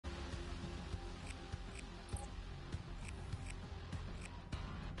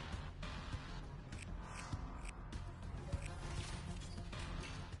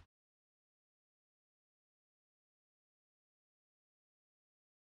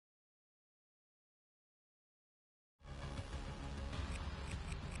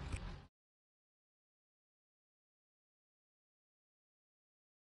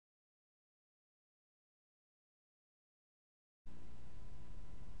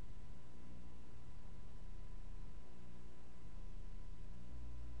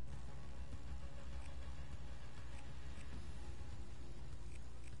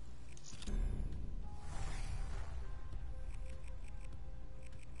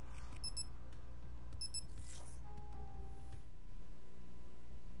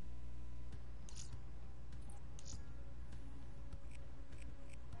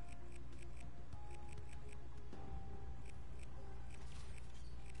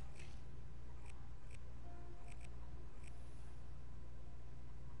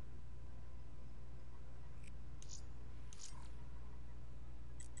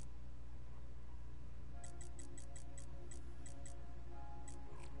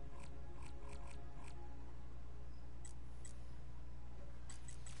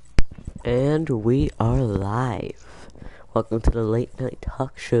And we are live. Welcome to the late night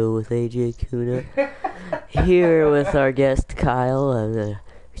talk show with AJ Kuna. Here with our guest Kyle.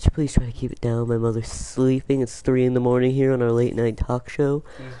 Could you please try to keep it down? My mother's sleeping. It's 3 in the morning here on our late night talk show.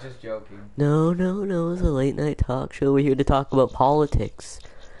 He's just joking. No. It's a late night talk show. We're here to talk about politics.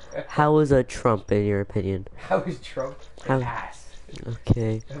 How was Trump in your opinion? How is Trump? Ass.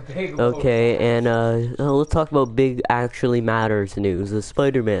 Okay. Big Okay, ass. and let's talk about big actually matters news. The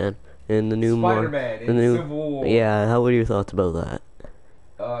Spider-Man and the new Spider-Man in Civil War. Yeah, what are your thoughts about that?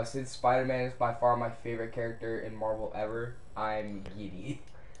 Since Spider-Man is by far my favorite character in Marvel ever, I'm giddy.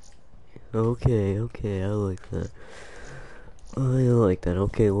 Okay, I like that.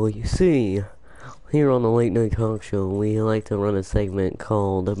 Okay, well, you see, here on the Late Night Talk Show, we like to run a segment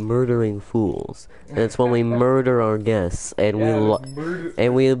called Murdering Fools. And it's when we murder our guests, and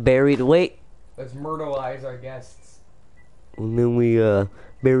we bury... Wait! Let's murderize our guests. And then we,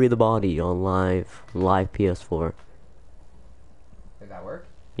 bury the body on live PS4. Did that work?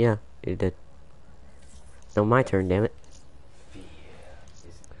 Yeah, it did. No, my turn, damn it.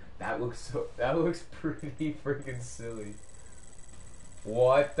 That looks pretty freaking silly.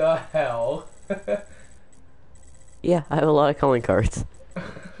 What the hell? Yeah, I have a lot of calling cards.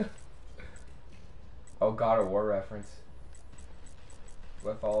 Oh, God of War reference.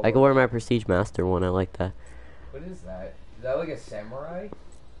 I can wear my Prestige Master one, I like that. What is that? Is that like a samurai?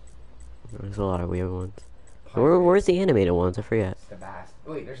 There's a lot of weird ones. Where's the animated ones? I forget.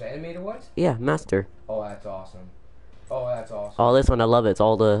 Wait, there's animated ones? Yeah, Master. Oh, that's awesome. Oh, this one, I love it. It's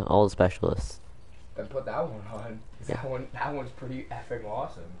all the specialists. Then put that one on. Yeah. That one's pretty effing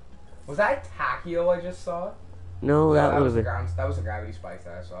awesome. Was that Takio I just saw? No, Yeah, that would have been... that was a gravity spike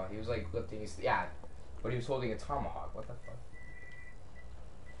that I saw. He was like lifting his... Yeah, but he was holding a tomahawk. What the fuck?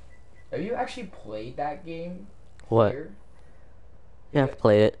 Have you actually played that game? What? Here? Yeah, I've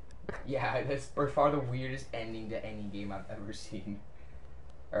played it. Yeah, that's by far the weirdest ending to any game I've ever seen.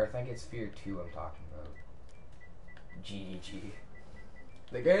 Or I think it's Fear 2 I'm talking about. GG.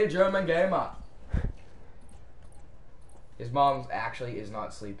 The gay German gamer. His mom actually is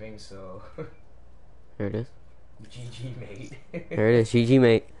not sleeping, so... There it is. GG, mate. There it is, GG,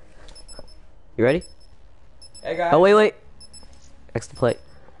 mate. You ready? Hey, guys. Oh, wait. X to play.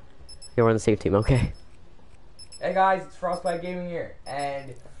 You're on the same team, okay. Hey, guys, it's Frostbite Gaming here,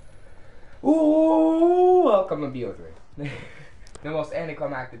 and... Ooh, welcome to BO3. The most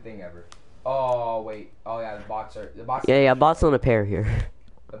anticlimactic thing ever. Oh, wait. Oh, yeah, the bots... Yeah, bots on a pair here.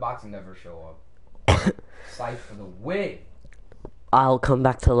 The bots never show up. Scythe for the win. I'll come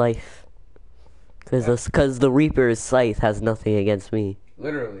back to life. Cause the Reaper's scythe has nothing against me.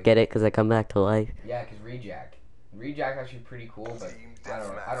 Literally. Get it? Cause I come back to life. Yeah, cause Rejack. Rejack's actually pretty cool, but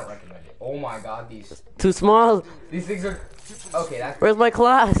I don't recommend it. Oh my god, these... Too small. These things are... Okay, that's... Where's my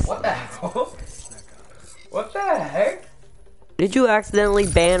class? What the hell? What the heck? Did you accidentally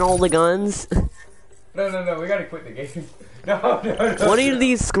ban all the guns? No, we gotta quit the game. No. What are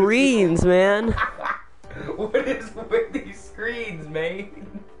these screens, man? What is with these screens, man?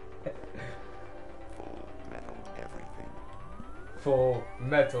 Full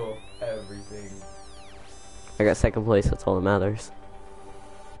metal everything. I got second place. That's all that matters.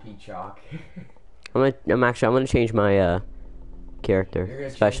 Peachock. I'm gonna change my character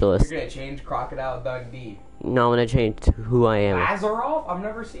specialist. You're gonna change Crocodile Dundee. No, I'm gonna change to who I am. Azeroth? I've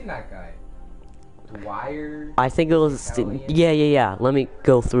never seen that guy. Dwyer. I think it was. Yeah. Let me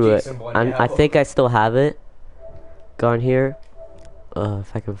go through it. I think I still have it. Gone here.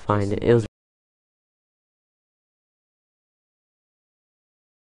 If I can find it. It was.